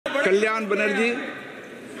Kalyan Banerjee.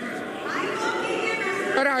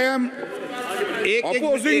 Sir, I am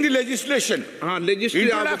opposing the legislation.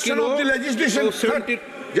 Introduction of the legislation.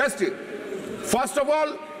 Just first of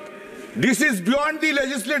all, this is beyond the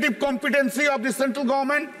legislative competency of the central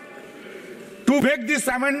government to make this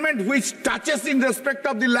amendment which touches in respect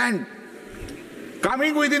of the land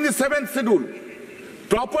coming within the 7th schedule.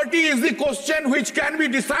 Property is the question which can be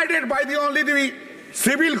decided by only the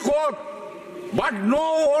civil court, but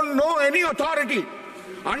no any authority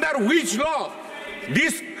under which law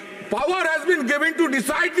this power has been given to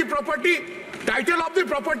decide the property, title of the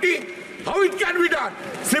property. How it can be done?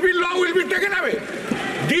 Civil law will be taken away.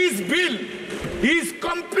 This bill is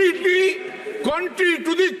completely contrary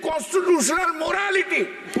to the constitutional morality.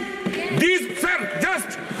 This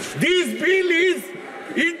bill is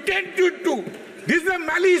intended to, this is a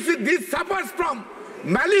malice, this suffers from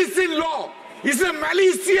malice in law. It's a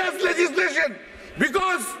malicious legislation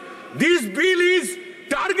because this bill is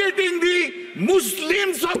targeting the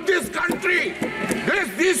Muslims of this country.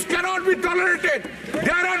 This cannot be tolerated.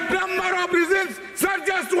 There are a number of reasons. Sir,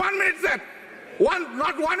 just 1 minute, sir.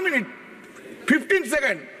 Not 1 minute, 15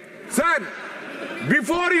 seconds. Sir,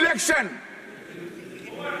 before election,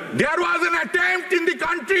 there was an attempt in the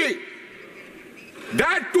country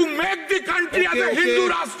that to make the country as a Hindu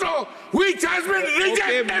Rashtra, which has been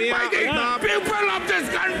rejected by the people of